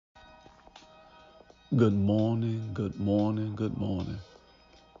Good morning, good morning, good morning.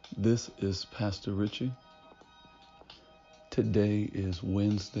 This is Pastor Richie. Today is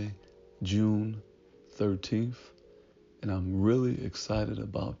Wednesday, June 13th, and I'm really excited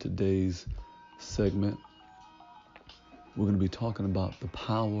about today's segment. We're going to be talking about the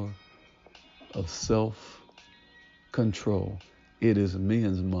power of self-control. It is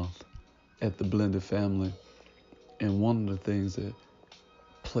Men's Month at the Blended Family, and one of the things that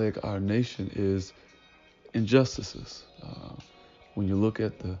plague our nation is injustices. When you look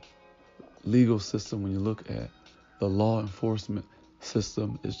at the legal system, when you look at the law enforcement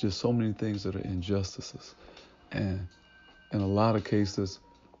system, it's just so many things that are injustices. And in a lot of cases,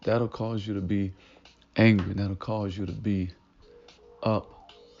 that'll cause you to be angry. That'll cause you to be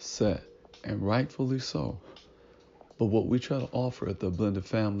upset, and rightfully so. But what we try to offer at the Blended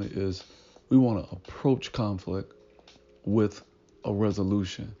Family is we want to approach conflict with a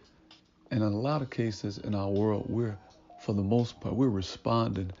resolution. And in a lot of cases in our world, for the most part, we're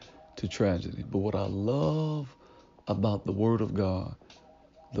responding to tragedy. But what I love about the Word of God,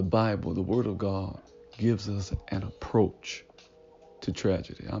 the Bible, the Word of God gives us an approach to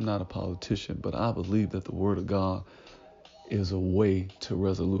tragedy. I'm not a politician, but I believe that the Word of God is a way to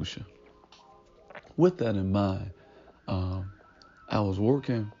resolution. With that in mind, I was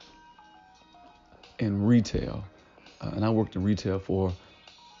working in retail, and I worked in retail for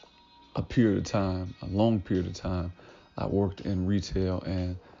a period of time, a long period of time. I worked in retail,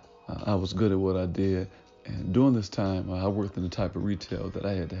 and I was good at what I did. And during this time, I worked in the type of retail that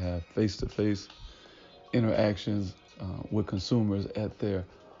I had to have face-to-face interactions with consumers at their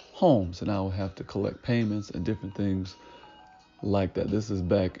homes, and I would have to collect payments and different things like that. This is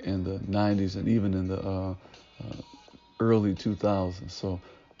back in the 90s and even in the early 2000s. So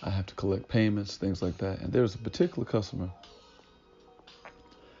I have to collect payments, things like that. And there's a particular customer.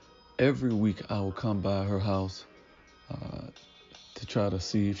 Every week I would come by her house to try to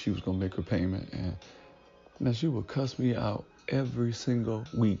see if she was going to make her payment. And man, she would cuss me out every single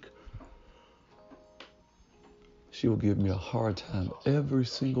week. She would give me a hard time every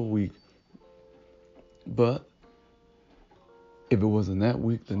single week. But if it wasn't that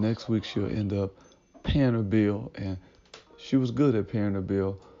week, the next week she'll end up paying her bill. And she was good at paying her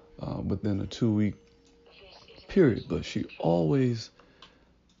bill within a 2-week period. But she always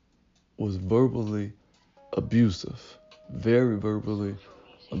was verbally abusive, very verbally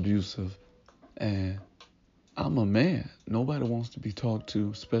abusive. And I'm a man. Nobody wants to be talked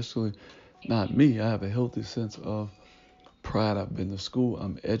to, especially not me. I have a healthy sense of pride. I've been to school.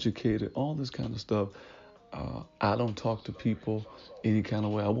 I'm educated, all this kind of stuff. I don't talk to people any kind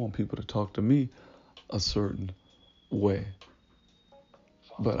of way. I want people to talk to me a certain way.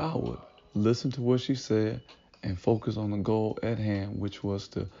 But I would listen to what she said and focus on the goal at hand, which was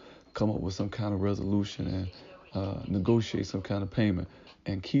to come up with some kind of resolution and negotiate some kind of payment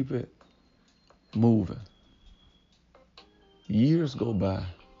and keep it moving. Years go by.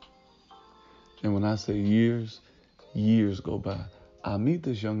 And when I say years go by. I meet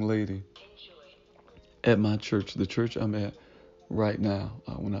this young lady at my church, the church I'm at right now.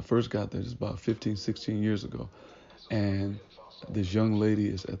 When I first got there, just about 15, 16 years ago. And this young lady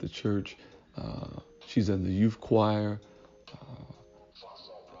is at the church. She's in the youth choir.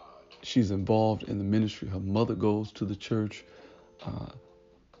 She's involved in the ministry. Her mother goes to the church.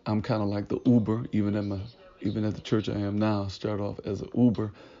 I'm kind of like the Uber, even at the church I am now. I started off as an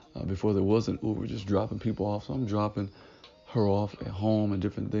Uber before there was an Uber, just dropping people off. So I'm dropping her off at home and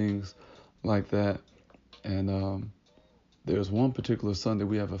different things like that. And there's one particular Sunday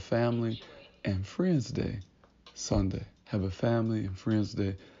we have a family and friends day Sunday. Have a family and friends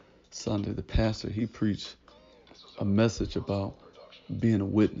day Sunday. The pastor, he preached a message about being a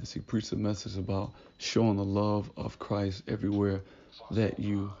witness. He preached a message about showing the love of Christ everywhere that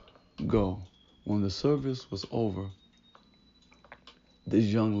you go. When the service was over, this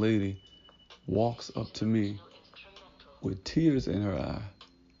young lady walks up to me with tears in her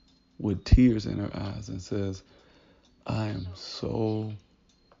eyes and says, "I am so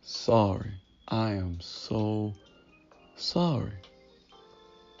sorry. I am so sorry."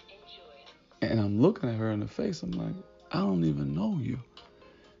 And I'm looking at her in the face. I'm like, "I don't even know you."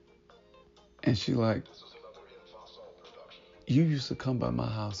 And she like, "You used to come by my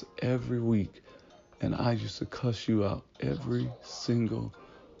house every week, and I used to cuss you out every single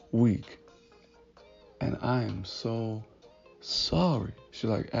week. And I am so sorry." She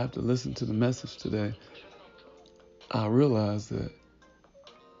like, "After listening to the message today, I realized that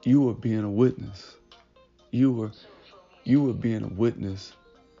you were being a witness. You were being a witness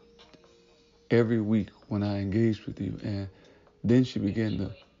every week when I engaged with you." And then she began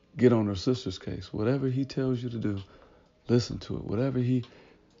to get on her sister's case. Whatever he tells you to do, listen to it.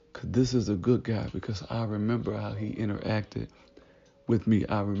 Cause this is a good guy, because I remember how he interacted with me.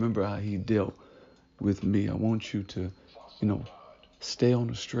 I remember how he dealt with me. I want you to, stay on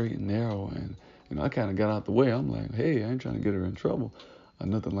the straight and narrow. And, I kind of got out the way. I'm like, hey, I ain't trying to get her in trouble or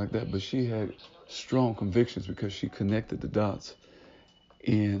nothing like that. But she had strong convictions because she connected the dots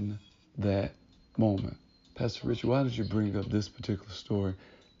in that moment. Pastor Richard, why did you bring up this particular story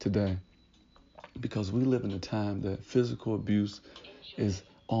today? Because we live in a time that physical abuse is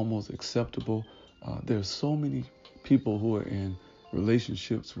almost acceptable. There's so many people who are in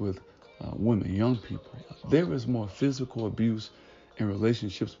relationships with women, young people. There is more physical abuse in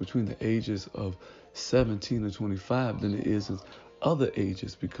relationships between the ages of 17 and 25 than it is in other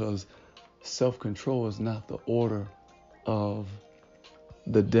ages, because self-control is not the order of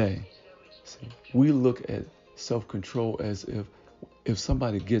the day. See, we look at self-control as if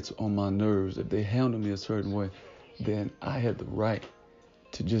somebody gets on my nerves, if they handle me a certain way, then I had the right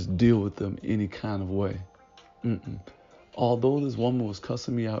to just deal with them any kind of way. Although this woman was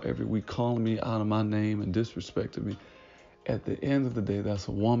cussing me out every week, calling me out of my name and disrespecting me, at the end of the day, that's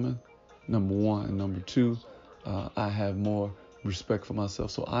a woman, number one. And number two, I have more respect for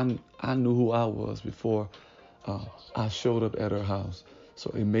myself. So I knew who I was before I showed up at her house. So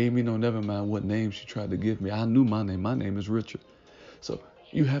it made me know, never mind what name she tried to give me. I knew my name. My name is Richard. So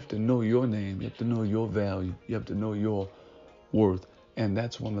you have to know your name. You have to know your value. You have to know your worth. And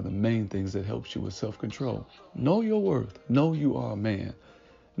that's one of the main things that helps you with self-control. Know your worth. Know you are a man.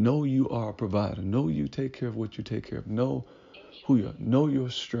 Know you are a provider. Know you take care of what you take care of. Know who you are. Know your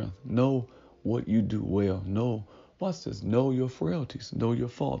strength. Know what you do well. Know, watch this, know your frailties. Know your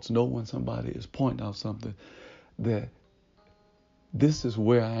faults. Know when somebody is pointing out something that this is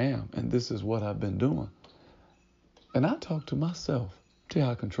where I am and this is what I've been doing. And I talk to myself. Tell you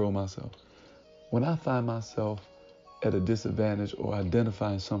how I control myself. When I find myself at a disadvantage or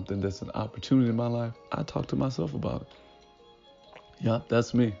identifying something that's an opportunity in my life, I talk to myself about it. Yep,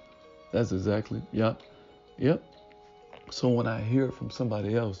 that's me. That's exactly, yep. So when I hear it from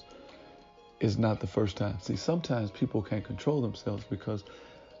somebody else, it's not the first time. See, sometimes people can't control themselves because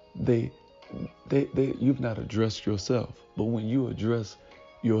you've not addressed yourself. But when you address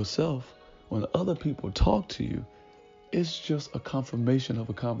yourself, when other people talk to you, it's just a confirmation of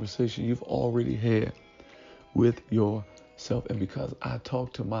a conversation you've already had with yourself. And because I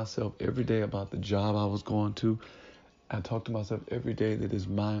talk to myself every day about the job I was going to, I talk to myself every day that is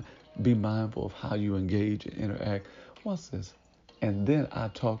be mindful of how you engage and interact. What's this? And then I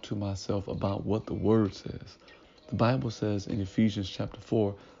talk to myself about what the word says. The Bible says in Ephesians chapter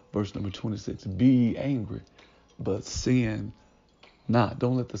 4, verse number 26, be ye angry, but sin not.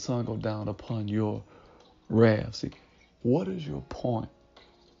 Don't let the sun go down upon your wrath. See, what is your point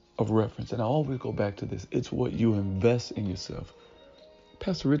of reference? And I always go back to this. It's what you invest in yourself.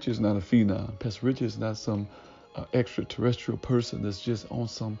 Pastor Richard is not a phenom. Pastor Richard is not some extraterrestrial person that's just on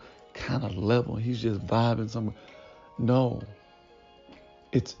some kind of level. He's just vibing somewhere. No,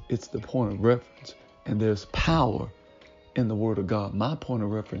 it's the point of reference. And there's power in the word of God. My point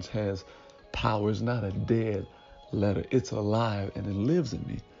of reference has power. It's not a dead letter. It's alive and it lives in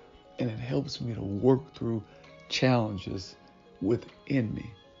me. And it helps me to work through challenges within me.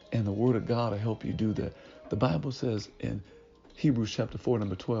 And the word of God will help you do that. The Bible says in Hebrews chapter 4,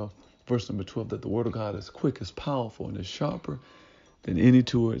 number 12, verse number 12, that the word of God is quick, is powerful, and is sharper than any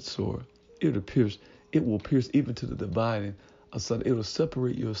two-edged sword. It will pierce even to the dividing asunder. It will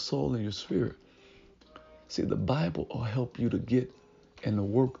separate your soul and your spirit. See, the Bible will help you to get and to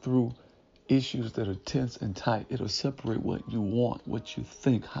work through issues that are tense and tight. It'll separate what you want, what you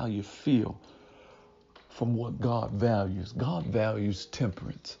think, how you feel from what God values. God values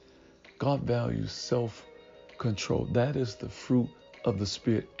temperance. God values self-control. That is the fruit of the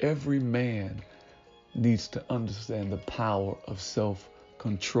Spirit. Every man needs to understand the power of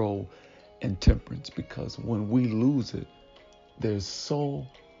self-control and temperance, because when we lose it, there's so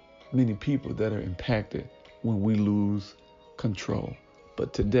many people that are impacted when we lose control.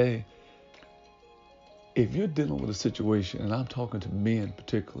 But today, if you're dealing with a situation, and I'm talking to men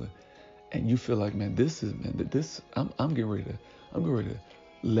particularly, and you feel like, I'm getting ready to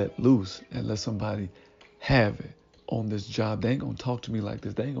let loose and let somebody have it on this job. They ain't gonna talk to me like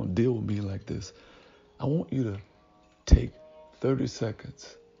this. They ain't gonna deal with me like this. I want you to take 30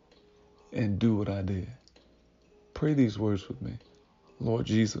 seconds and do what I did. Pray these words with me. Lord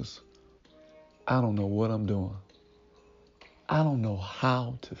Jesus, I don't know what I'm doing. I don't know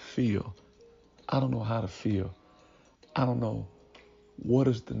how to feel. I don't know how to feel. I don't know what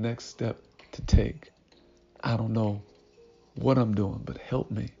is the next step to take. I don't know what I'm doing, but help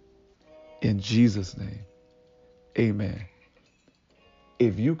me. In Jesus' name, amen.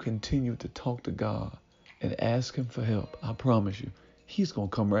 If you continue to talk to God and ask him for help, I promise you, he's going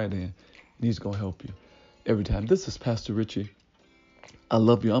to come right in and he's going to help you every time. This is Pastor Richie. I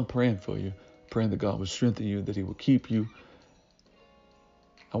love you. I'm praying for you, praying that God will strengthen you, that he will keep you.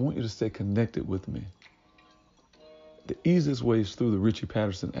 I want you to stay connected with me. The easiest way is through the Richie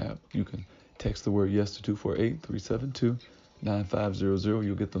Patterson app. You can text the word yes to 248-372-9500.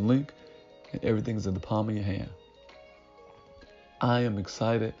 You'll get the link, and everything's in the palm of your hand. I am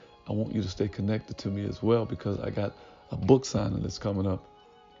excited. I want you to stay connected to me as well, because I got a book signing that's coming up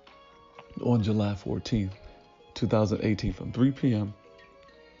on July 14th, 2018 from 3 p.m.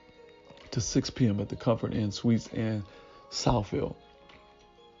 to 6 p.m. at the Comfort Inn Suites in Southfield.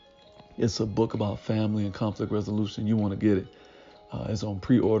 It's a book about family and conflict resolution. You want to get it. It's on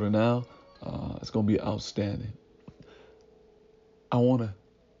pre-order now. It's going to be outstanding. I want to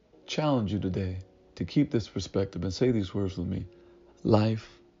challenge you today to keep this perspective and say these words with me. Life,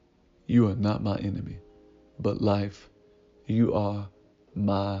 you are not my enemy, but life, you are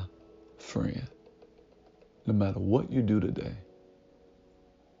my friend. No matter what you do today,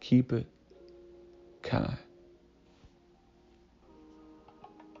 keep it kind.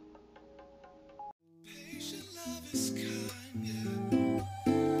 Patient love is kind, yeah.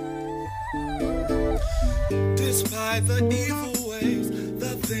 Despite the evil ways,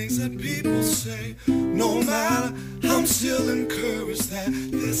 the things that people say, no matter, I'm still encouraged that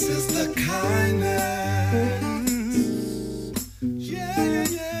this is the kindness. Yeah.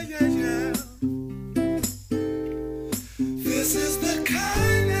 This is the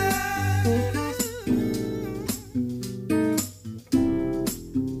kindness.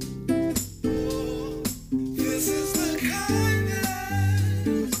 Oh, this is the kindness.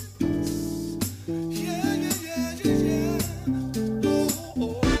 Yeah.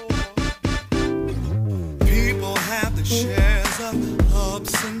 People have their shares of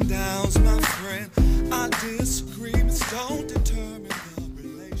ups and downs, my friend. Our disagreements don't